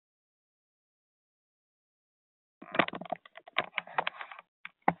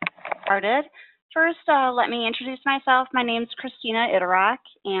started. First, let me introduce myself. My name is Christina Ytterock,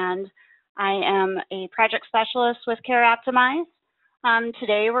 and I am a project specialist with Care Optimize.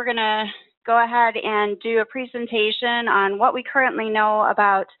 Today, we're going to go ahead and do a presentation on what we currently know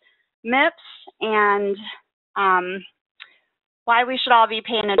about MIPS and why we should all be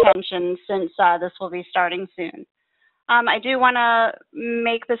paying attention since this will be starting soon. I do want to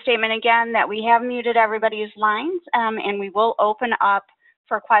make the statement again that we have muted everybody's lines and we will open up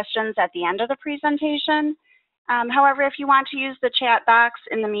for questions at the end of the presentation. However, if you want to use the chat box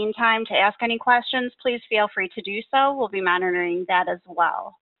in the meantime to ask any questions, please feel free to do so. We'll be monitoring that as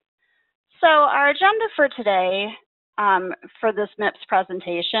well. So our agenda for today for this MIPS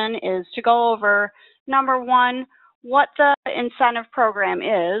presentation is to go over, number one, what the incentive program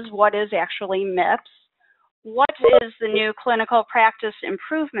is, what is actually MIPS, what is the new clinical practice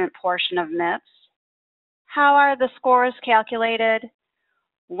improvement portion of MIPS, how are the scores calculated,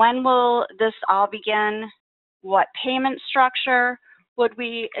 when will this all begin, what payment structure would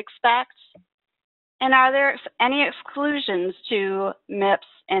we expect, and are there any exclusions to MIPS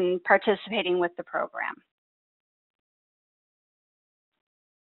in participating with the program?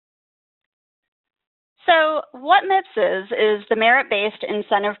 So what MIPS is the Merit-Based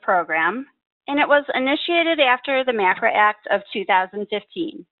Incentive Program, and it was initiated after the MACRA Act of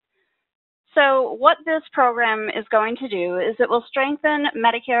 2015. So what this program is going to do is it will strengthen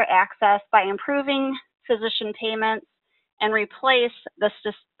Medicare access by improving physician payments and replace the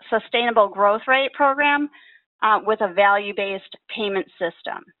Sustainable Growth Rate program with a value-based payment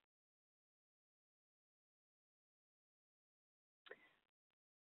system.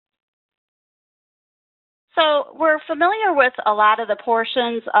 So we're familiar with a lot of the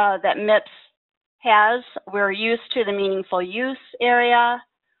portions that MIPS has. We're used to the meaningful use area.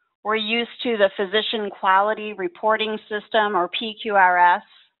 We're used to the physician quality reporting system, or PQRS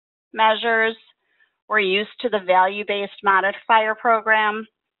measures. We're used to the value-based modifier program.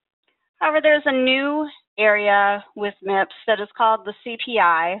 However, there's a new area with MIPS that is called the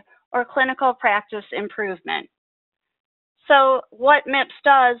CPI, or Clinical Practice Improvement. So what MIPS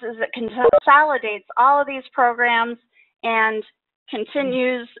does is it consolidates all of these programs and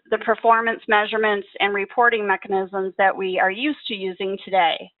continues the performance measurements and reporting mechanisms that we are used to using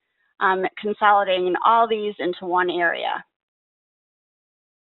today, consolidating all these into one area.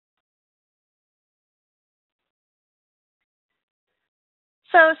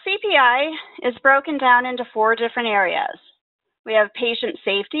 So CPI is broken down into 4 different areas. We have patient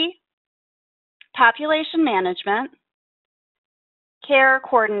safety, population management, care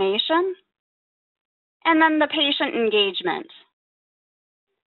coordination, and then the patient engagement.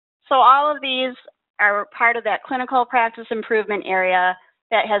 So all of these are part of that clinical practice improvement area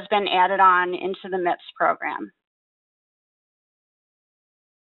that has been added on into the MIPS program.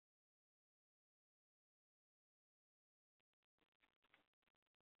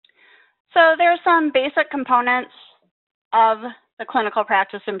 So there are some basic components of the clinical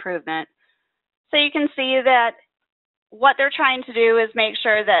practice improvement. So you can see that what they're trying to do is make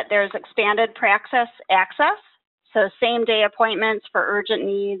sure that there's expanded practice access, so same-day appointments for urgent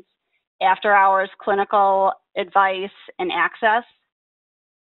needs, after-hours clinical advice and access.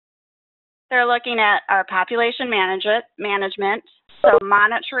 They're looking at our population management, so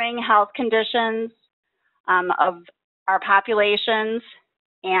monitoring health conditions of our populations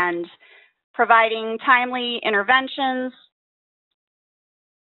and providing timely interventions.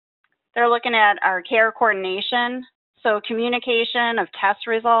 They're looking at our care coordination, so communication of test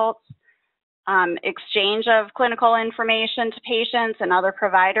results, exchange of clinical information to patients and other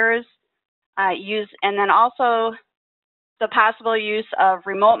providers, and then also the possible use of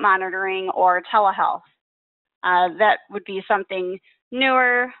remote monitoring or telehealth. That would be something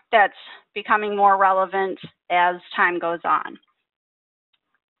newer that's becoming more relevant as time goes on.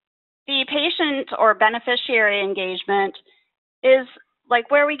 The patient or beneficiary engagement is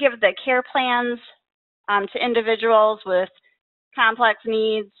like where we give the care plans to individuals with complex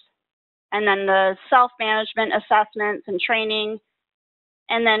needs, and then the self-management assessments and training,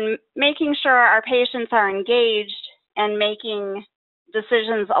 and then making sure our patients are engaged and making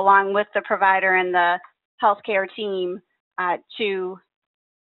decisions along with the provider and the healthcare team to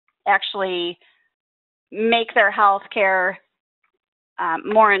actually make their healthcare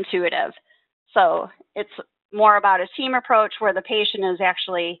more intuitive. So it's more about a team approach where the patient is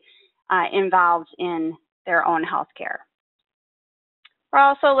actually involved in their own healthcare. We're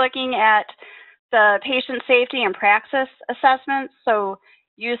also looking at the patient safety and praxis assessments, so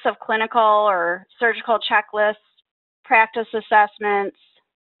use of clinical or surgical checklists, practice assessments,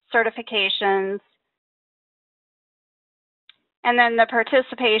 certifications. and then the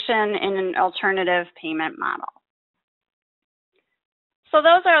participation in an alternative payment model. So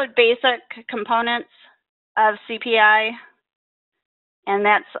those are basic components of CPI, and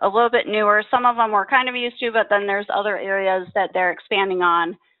that's a little bit newer. Some of them we're kind of used to, but then there's other areas that they're expanding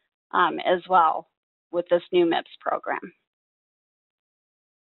on as well with this new MIPS program.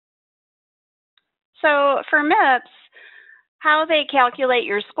 So for MIPS, how they calculate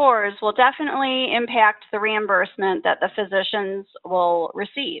your scores will definitely impact the reimbursement that the physicians will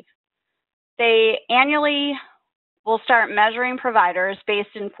receive. They annually will start measuring providers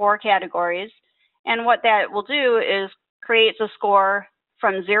based in 4 categories, and what that will do is create a score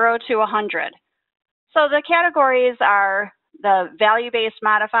from 0 to 100. So the categories are the value-based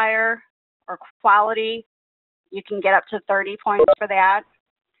modifier or quality. You can get up to 30 points for that.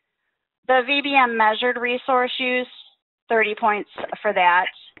 The VBM measured resource use, 30 points for that.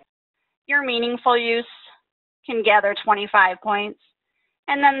 Your meaningful use can gather 25 points.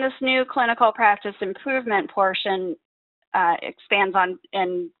 And then this new clinical practice improvement portion expands on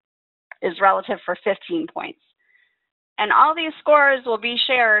and is relative for 15 points. And all these scores will be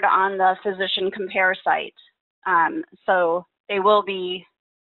shared on the Physician Compare site. So they will be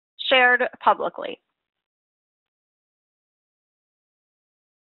shared publicly.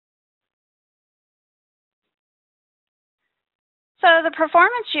 So the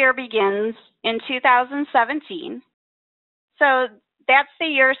performance year begins in 2017. So that's the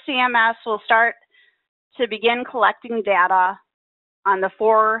year CMS will start to begin collecting data on the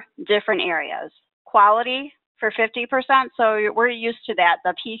 4 different areas. Quality for 50%, so we're used to that.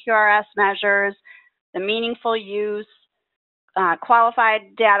 The PQRS measures, the meaningful use,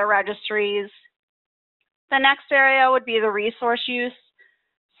 qualified data registries. The next area would be the resource use.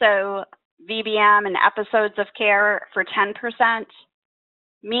 So VBM and episodes of care for 10%.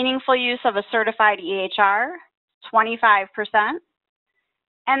 Meaningful use of a certified EHR, 25%.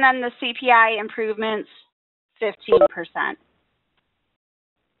 And then the CPI improvements, 15%.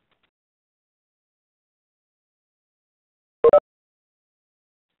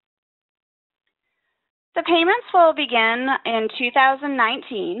 The payments will begin in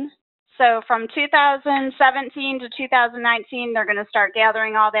 2019. So from 2017 to 2019, they're going to start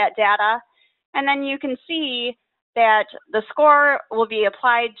gathering all that data. And then you can see that the score will be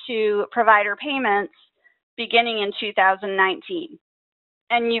applied to provider payments beginning in 2019.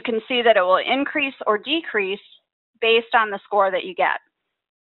 And you can see that it will increase or decrease based on the score that you get.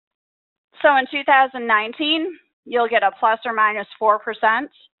 So in 2019, you'll get a plus or minus 4%.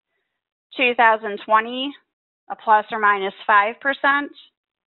 2020, a plus or minus 5%.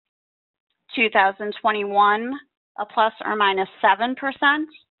 2021, a plus or minus 7%.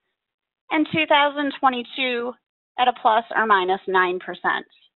 And 2022 at a plus or minus 9%.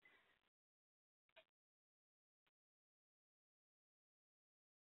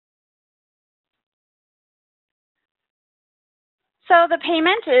 So the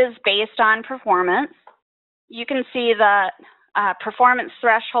payment is based on performance. You can see the performance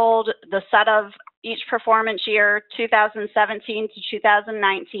threshold, the set of each performance year, 2017 to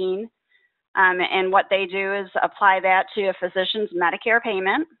 2019. And what they do is apply that to a physician's Medicare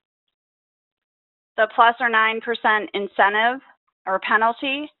payment. The plus or 9% incentive or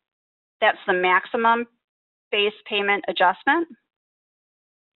penalty, that's the maximum base payment adjustment.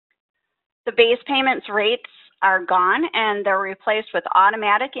 The base payments rates are gone and they're replaced with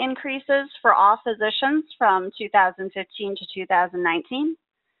automatic increases for all physicians from 2015 to 2019.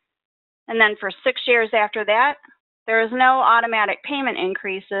 And then for 6 years after that, there is no automatic payment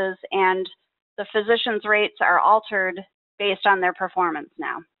increases and the physicians' rates are altered based on their performance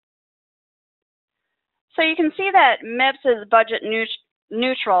now. So you can see that MIPS is budget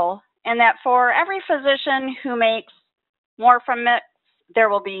neutral and that for every physician who makes more from MIPS, there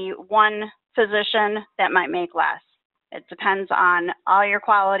will be one physician that might make less. It depends on all your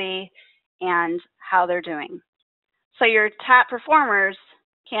quality and how they're doing. So your top performers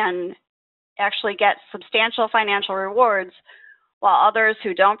can actually get substantial financial rewards while others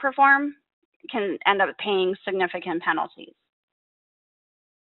who don't perform can end up paying significant penalties.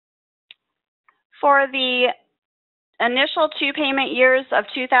 For the initial 2 payment years of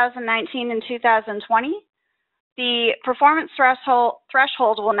 2019 and 2020, the performance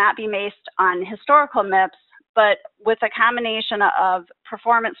threshold will not be based on historical MIPS, but with a combination of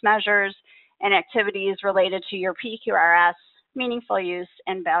performance measures and activities related to your PQRS, meaningful use,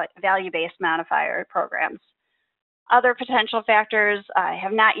 and value-based modifier programs. Other potential factors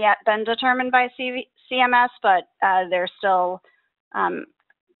have not yet been determined by CMS, but they're still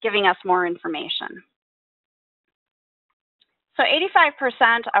giving us more information. So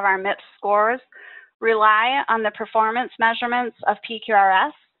 85% of our MIPS scores rely on the performance measurements of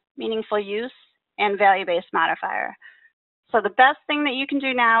PQRS, meaningful use, and value-based modifier. So the best thing that you can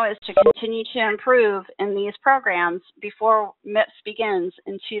do now is to continue to improve in these programs before MIPS begins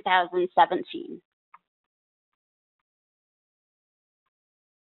in 2017.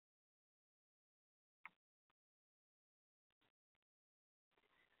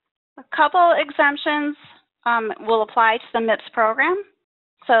 A couple exemptions will apply to the MIPS program.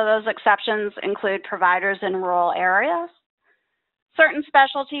 So those exceptions include providers in rural areas, certain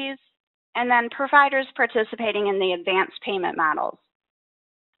specialties, and then providers participating in the advanced payment models.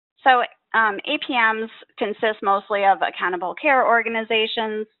 So APMs consist mostly of accountable care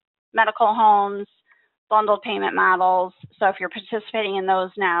organizations, medical homes, bundled payment models. So if you're participating in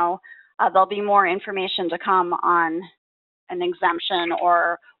those now, there'll be more information to come on an exemption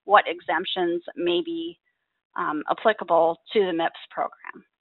or what exemptions may be applicable to the MIPS program.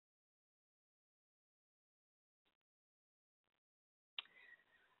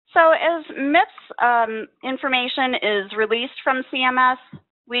 So as MIPS information is released from CMS,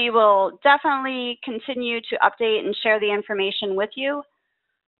 we will definitely continue to update and share the information with you.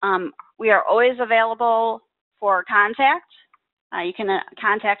 We are always available for contact. You can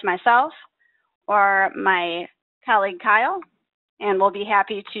contact myself or my colleague Kyle, and we'll be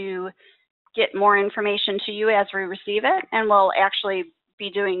happy to get more information to you as we receive it. And we'll actually be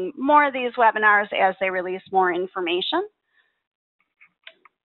doing more of these webinars as they release more information.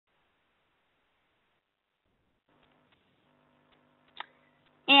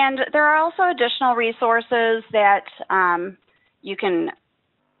 And there are also additional resources that you can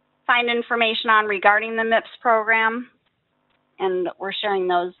find information on regarding the MIPS program, and we're sharing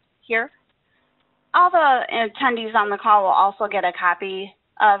those here. All the attendees on the call will also get a copy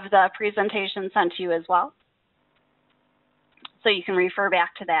of the presentation sent to you as well. So you can refer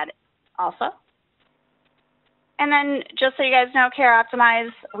back to that also. And then just so you guys know, Care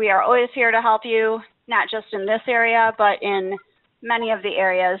Optimize, we are always here to help you, not just in this area, but in many of the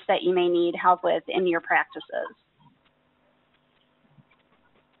areas that you may need help with in your practices.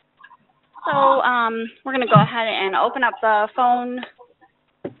 So we're going to go ahead and open up the phone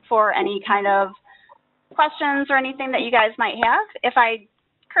for any kind of questions or anything that you guys might have. If I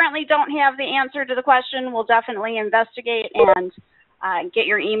currently don't have the answer to the question, we'll definitely investigate and get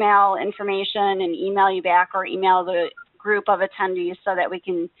your email information and email you back or email the group of attendees so that we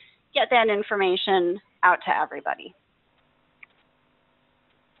can get that information out to everybody.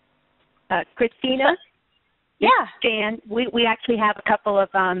 Christina? Yeah. Jan, we actually have a couple of,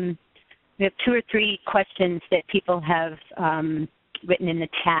 we have 2 or 3 questions that people have written in the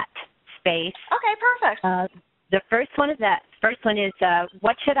chat space. Okay, perfect. The first one is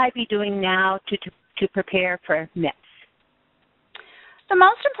what should I be doing now to prepare for MIPS? The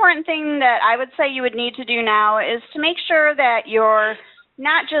most important thing that I would say you would need to do now is to make sure that you're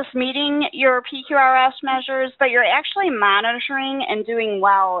not just meeting your PQRS measures, but you're actually monitoring and doing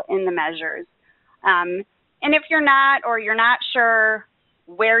well in the measures. And if you're not, or you're not sure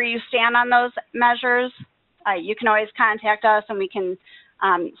where you stand on those measures, you can always contact us and we can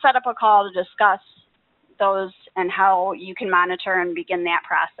set up a call to discuss those and how you can monitor and begin that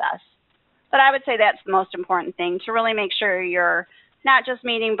process. But I would say that's the most important thing, to really make sure you're not just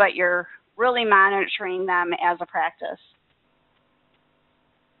meeting, but you're really monitoring them as a practice.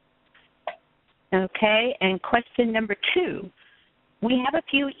 Okay, and question number 2. We have a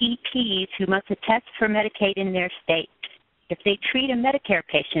few EPs who must attest for Medicaid in their state. If they treat a Medicare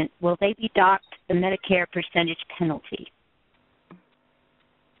patient, will they be docked the Medicare percentage penalty?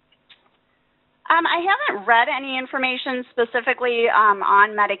 I haven't read any information specifically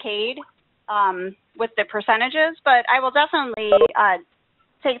on Medicaid with the percentages, but I will definitely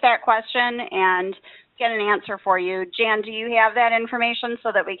take that question and get an answer for you. Jan, do you have that information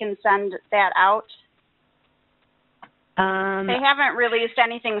so that we can send that out? They haven't released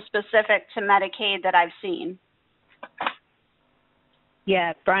anything specific to Medicaid that I've seen.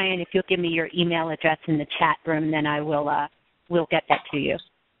 Yeah, Brian, if you'll give me your email address in the chat room, then I will we'll get that to you.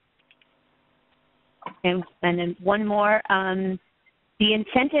 And then one more, the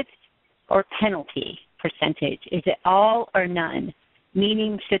incentive or penalty percentage, is it all or none?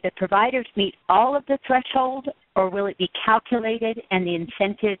 Meaning, should the providers meet all of the threshold, or will it be calculated and the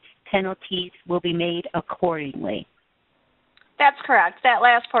incentives penalties will be made accordingly? That's correct. That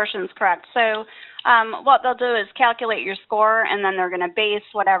last portion is correct. So what they'll do is calculate your score, and then they're going to base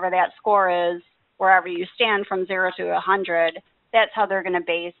whatever that score is, wherever you stand from 0 to 100. That's how they're going to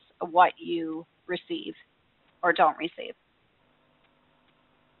base what you receive or don't receive.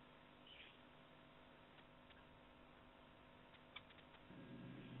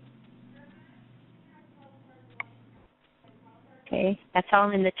 Okay, that's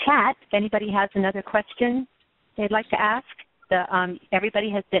all in the chat. If anybody has another question they'd like to ask, everybody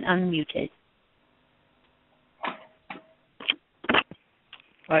has been unmuted.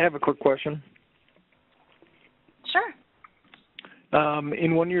 I have a quick question. Sure.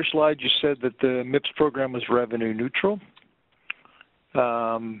 In one of your slides, you said that the MIPS program was revenue neutral.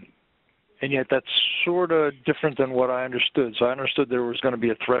 And yet that's sort of different than what I understood. So I understood there was going to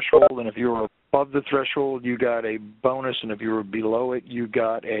be a threshold, and if you were above the threshold, you got a bonus, and if you were below it, you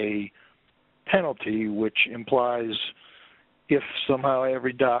got a penalty, which implies if somehow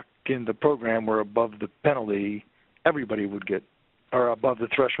every doc in the program were above the penalty, everybody would get, or above the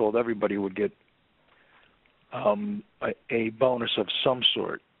threshold, everybody would get a bonus of some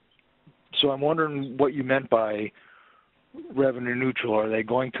sort. So I'm wondering what you meant by revenue neutral. Are they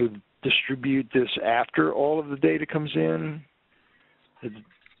going to distribute this after all of the data comes in?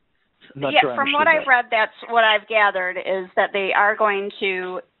 Yeah, from what I've read, that's what I've gathered, is that they are going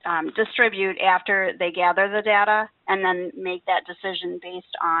to distribute after they gather the data and then make that decision based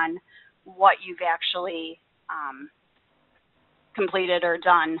on what you've actually completed or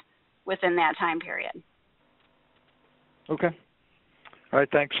done within that time period. Okay. All right,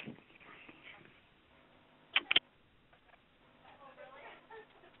 thanks.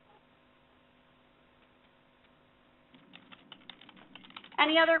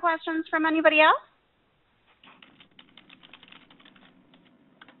 Any other questions from anybody else?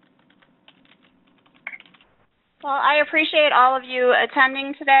 Well, I appreciate all of you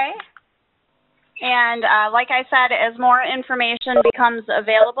attending today. And like I said, as more information becomes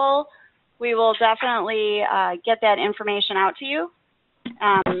available, we will definitely get that information out to you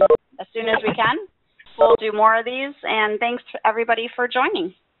as soon as we can. We'll do more of these, and thanks everybody for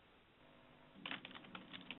joining.